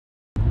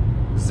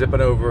zipping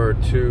over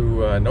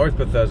to North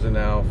Bethesda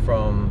now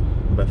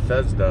from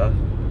Bethesda,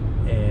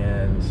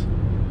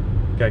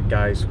 and got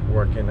guys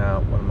working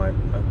out. One of my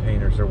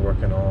painters are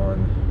working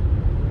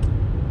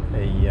on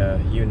a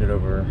unit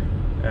over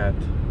at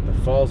the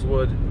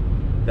Fallwoods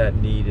that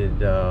needed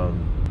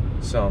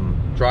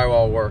some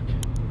drywall work,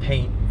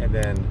 paint, and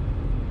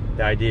then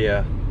the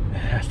idea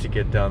has to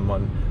get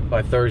done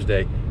by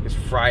Thursday. It's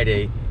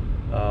Friday.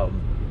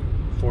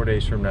 4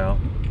 days from now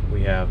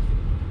we have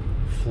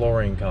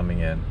flooring coming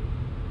in,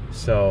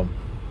 so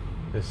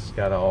this has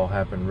got to all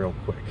happen real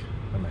quick.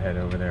 I'm gonna head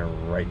over there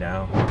right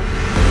now.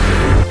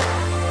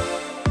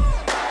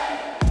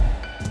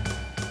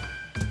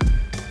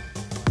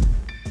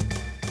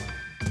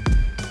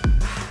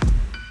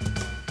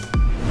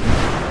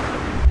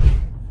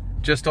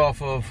 Just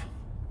off of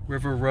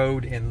River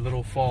Road and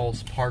Little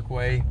Falls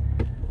Parkway,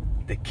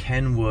 the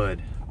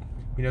Kenwood.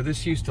 You know,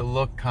 this used to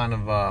look kind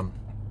of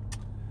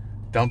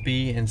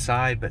dumpy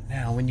inside, but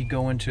now when you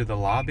go into the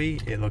lobby,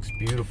 it looks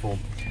beautiful.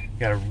 You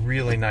got a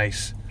really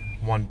nice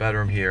one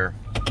bedroom here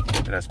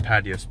that has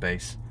patio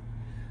space.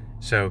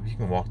 So you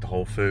can walk to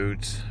Whole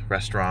Foods,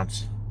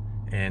 restaurants,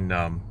 and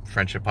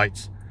Friendship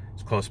Heights.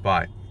 It's close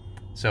by.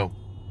 So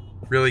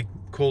really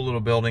cool little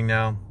building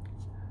now.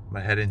 I'm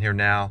gonna head in here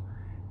now.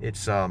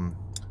 It's the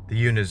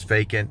unit is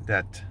vacant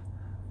that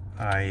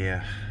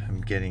I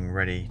am getting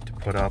ready to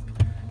put up.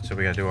 So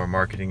we gotta do our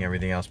marketing,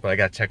 everything else, but I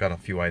gotta check out a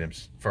few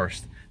items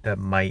first that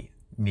might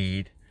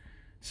need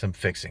some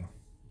fixing.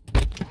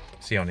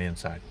 See you on the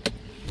inside.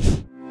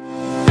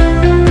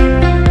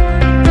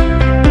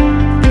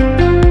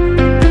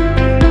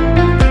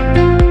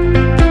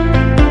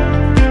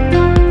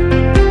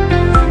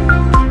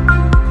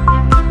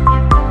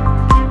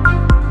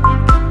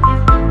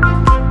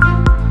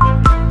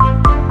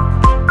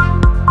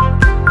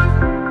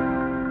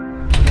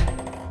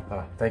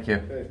 Thank you.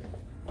 Okay.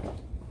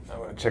 I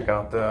want to check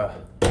out the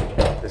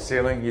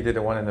ceiling. You did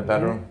the one in the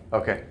bedroom?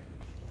 Okay.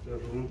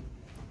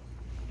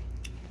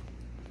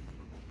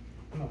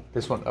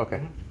 This one?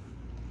 Okay.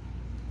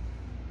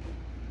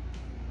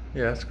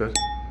 Yeah, that's good.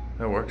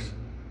 That works.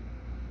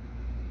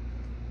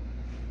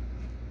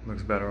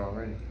 Looks better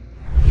already.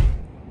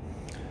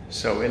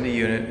 So in the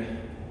unit,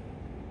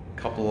 a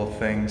couple of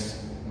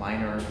things,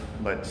 minor,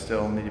 but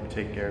still need to be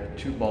taken care of.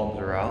 2 bulbs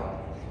are out.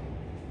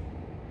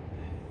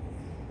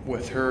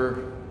 With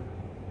her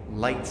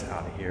lights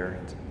out here,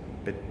 it's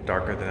a bit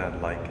darker than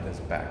I'd like in this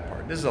back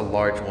part. This is a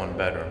large 1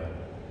 bedroom.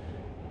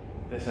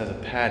 This has a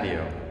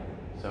patio,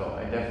 so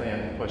I definitely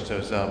have to push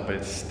those up, but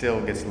it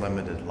still gets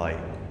limited light.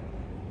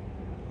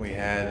 We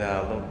had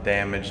a little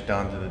damage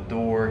done to the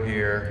door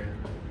here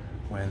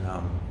when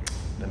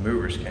the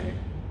movers came.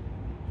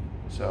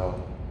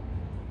 So,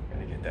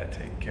 gotta get that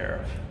taken care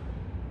of.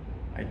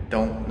 I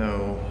don't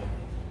know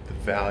the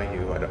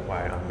value,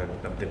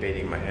 I'm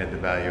debating in my head the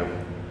value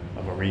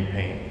of a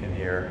repaint in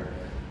here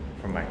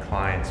for my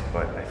clients,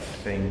 but I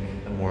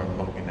think the more I'm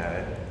looking at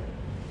it,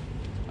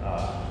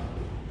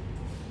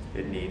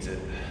 it needs it.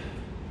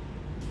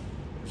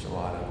 There's a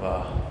lot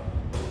of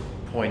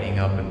pointing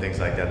up and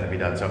things like that to be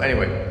done. So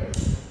anyway,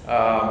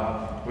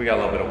 we got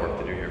a little bit of work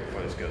to do here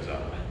before this goes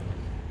up.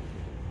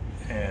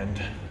 And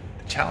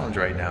the challenge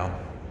right now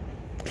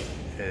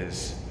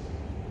is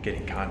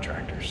getting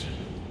contractors.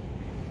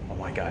 All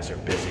my guys are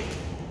busy.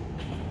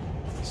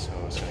 So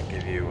I was going to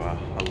give you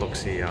a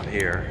look-see out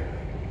here.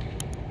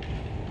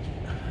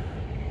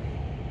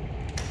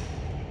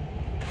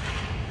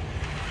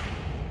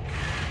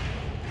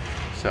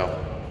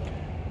 So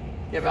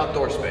you have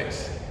outdoor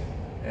space,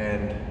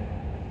 and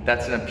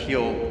that's an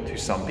appeal to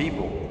some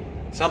people.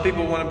 Some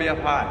people want to be up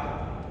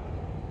high,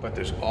 but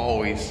there's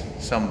always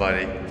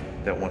somebody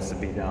that wants to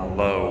be down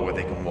low where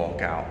they can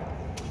walk out.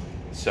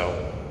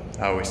 So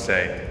I always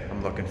say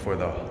I'm looking for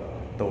the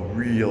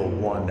real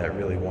one that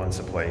really wants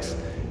a place,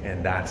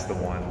 and that's the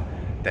one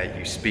that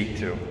you speak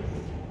to,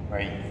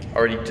 right?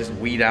 Already just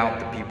weed out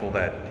the people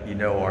that you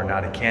know are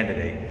not a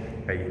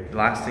candidate, right?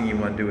 Last thing you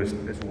want to do is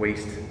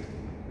waste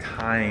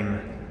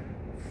time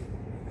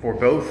for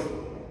both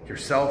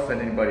yourself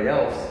and anybody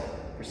else,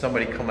 for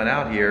somebody coming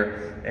out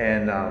here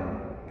and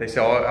they say,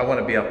 oh, I want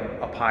to be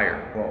up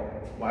higher. Well,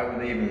 why would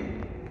they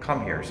even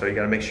come here? So you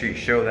got to make sure you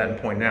show that and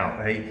point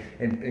out, hey,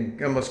 and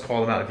almost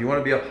call them out. If you want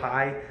to be up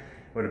high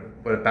with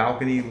a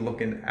balcony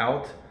looking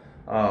out,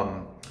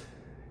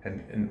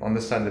 and on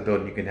this side of the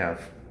building you can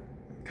have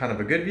kind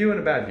of a good view and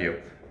a bad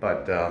view,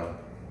 but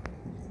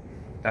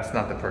that's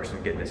not the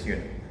person getting this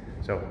unit.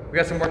 So we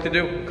got some work to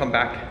do. Come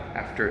back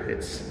after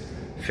it's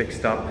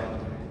fixed up,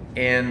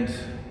 and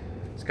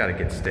it's got to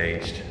get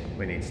staged.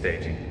 We need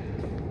staging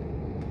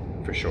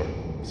for sure.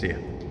 See ya.